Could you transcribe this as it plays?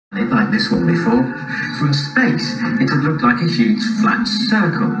Like this one before. From space, it had looked like a huge flat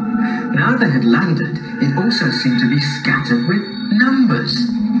circle. Now they had landed, it also seemed to be scattered with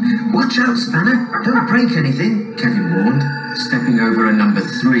numbers. "Watch out, Spanner! Don't break anything," Kevin warned, stepping over a number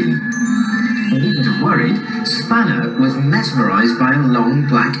 3. He needn't have worried. Spanner was mesmerized by a long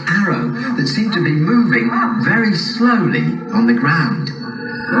black arrow that seemed to be moving very slowly on the ground.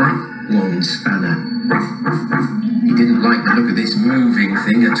 Warned Spanner. He didn't like the look of this moving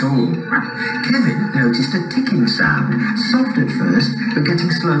thing at all. Kevin noticed a ticking sound, soft at first, but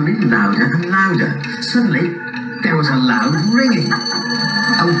getting slowly louder and louder. Suddenly, there was a loud ringing.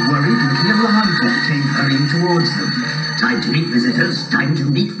 A worried-looking alarm clock came hurrying towards them. "Time to meet visitors, time to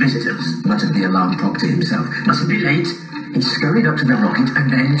meet visitors," muttered the alarm clock to himself. "Mustn't be late." He scurried up to the rocket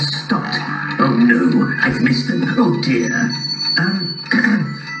and then stopped. "Oh no, I've missed them. Oh dear."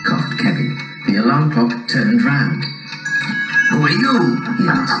 Coughed Kevin. The alarm clock turned round. "Who are you?" he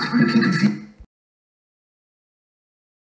asked, looking confused.